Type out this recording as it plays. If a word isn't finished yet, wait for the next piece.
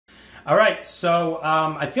All right, so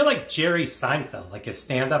I feel like Jerry Seinfeld, like his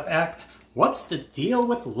stand-up act. What's the deal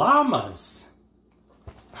with llamas?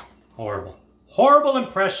 Horrible. Horrible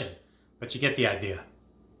impression, but you get the idea.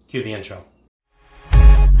 Cue the intro.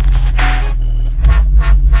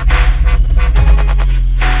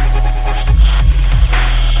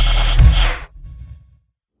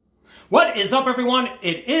 What is up, everyone?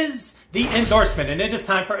 It is the endorsement, and it is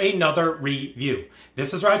time for another review.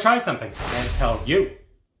 This is where I try something and tell you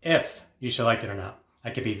if you should like it or not. I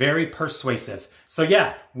can be very persuasive. So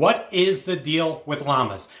yeah, what is the deal with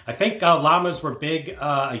llamas? I think llamas were big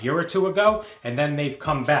a year or two ago, and then they've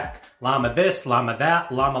come back. Llama this, llama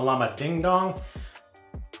that, llama llama ding dong.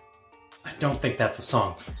 I don't think that's a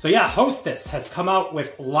song. So yeah, Hostess has come out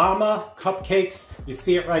with llama cupcakes. You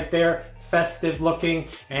see it right there, festive looking,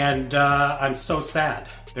 and I'm so sad.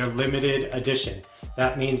 They're limited edition.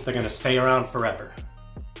 That means they're gonna stay around forever.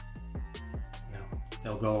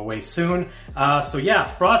 They'll go away soon. So yeah,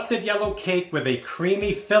 frosted yellow cake with a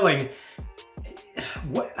creamy filling.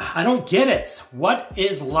 What? I don't get it. What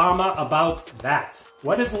is llama about that?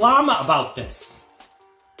 What is llama about this?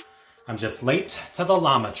 I'm just late to the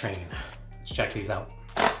llama train. Let's check these out.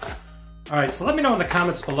 All right, so let me know in the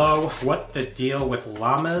comments below what the deal with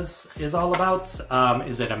llamas is all about.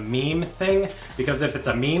 Is it a meme thing? Because if it's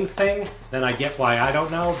a meme thing, then I get why I don't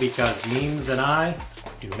know, because memes and I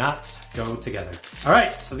do not go together. All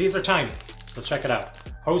right, so these are tiny, so check it out.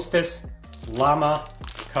 Hostess llama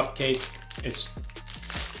cupcake. It's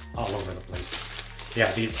all over the place.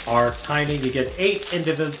 Yeah, these are tiny. You get 8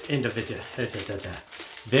 individual.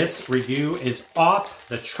 This review is off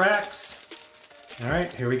the tracks. All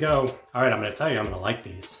right, here we go. All right, I'm gonna tell you, I'm gonna like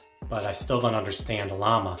these, but I still don't understand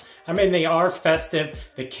llama. I mean, they are festive.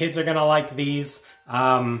 The kids are gonna like these.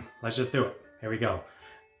 Let's just do it. Here we go.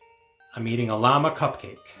 I'm eating a llama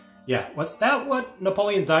cupcake. Yeah, what's that what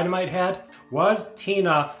Napoleon Dynamite had? Was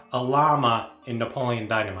Tina a llama in Napoleon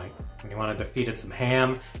Dynamite? When he wanted to feed it some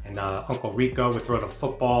ham and Uncle Rico would throw the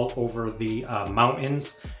football over the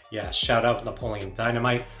mountains. Yeah, shout out Napoleon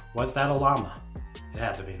Dynamite. Was that a llama? It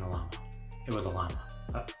had to be a llama. It was a llama.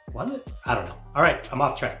 Was it? I don't know. All right, I'm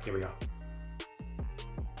off track. Here we go.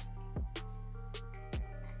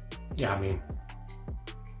 Yeah, I mean,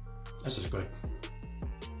 this is good.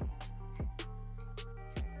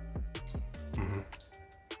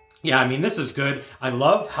 Yeah, I mean, this is good. I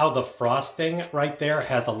love how the frosting right there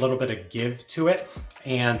has a little bit of give to it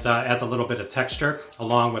and adds a little bit of texture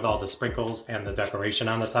along with all the sprinkles and the decoration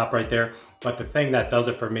on the top right there. But the thing that does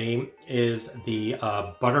it for me is the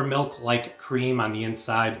buttermilk-like cream on the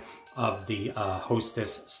inside of the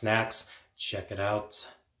Hostess snacks. Check it out.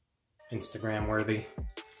 Instagram worthy.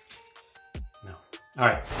 No. All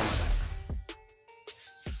right.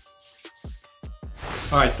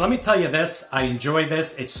 All right, so let me tell you this. I enjoy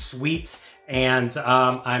this. It's sweet, and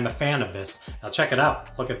I'm a fan of this. Now check it out.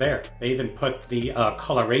 Look at there. They even put the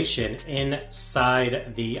coloration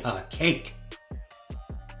inside the cake.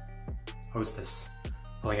 Hostess,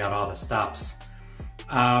 pulling out all the stops.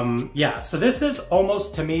 Yeah, so this is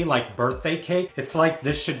almost to me like birthday cake. It's like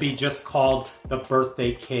this should be just called the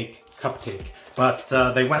birthday cake cupcake. But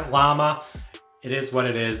they went llama. It is what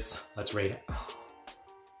it is. Let's rate it.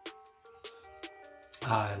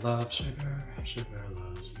 I love sugar, sugar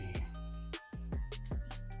loves me.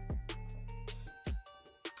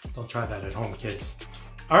 Don't try that at home, kids.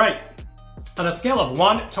 All right, on a scale of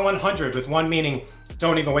 1 to 100, with 1 meaning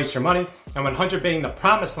don't even waste your money, and 100 being the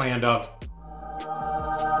promised land of,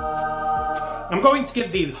 I'm going to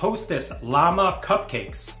give the Hostess llama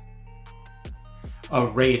cupcakes a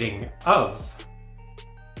rating of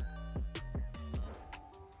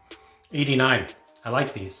 89. I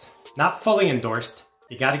like these. Not fully endorsed.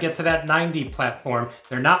 You got to get to that 90 platform.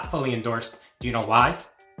 They're not fully endorsed. Do you know why?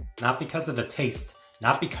 Not because of the taste.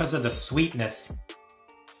 Not because of the sweetness.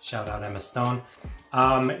 Shout out Emma Stone.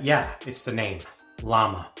 Yeah, it's the name.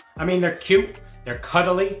 Llama. I mean, they're cute. They're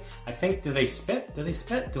cuddly. I think, do they spit? Do they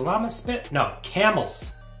spit? Do llamas spit? No,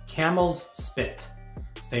 camels. Camels spit.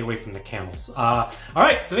 Stay away from the camels. All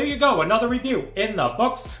right, so there you go. Another review in the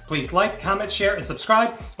books. Please like, comment, share, and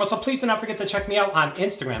subscribe. Also, please do not forget to check me out on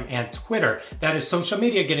Instagram and Twitter. That is social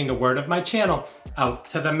media getting the word of my channel out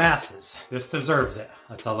to the masses. This deserves it.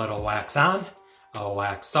 That's a little wax on, a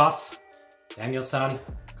wax off. Daniel-san,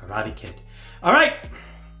 Karate Kid. All right,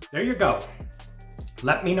 there you go.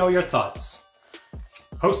 Let me know your thoughts.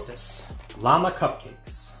 Hostess llama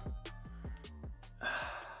cupcakes.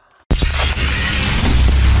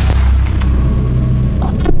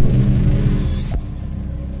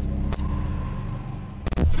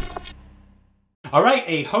 All right,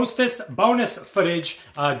 a Hostess bonus footage.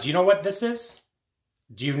 Do you know what this is?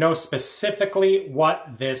 Do you know specifically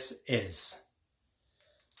what this is?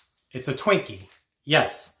 It's a Twinkie.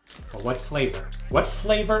 Yes, but what flavor? What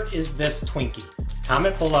flavor is this Twinkie?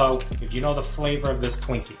 Comment below if you know the flavor of this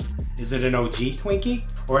Twinkie. Is it an OG Twinkie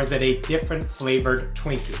or is it a different flavored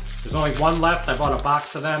Twinkie? There's only one left. I bought a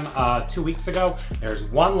box of them 2 weeks ago. There's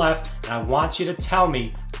one left and I want you to tell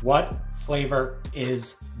me what flavor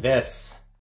is this.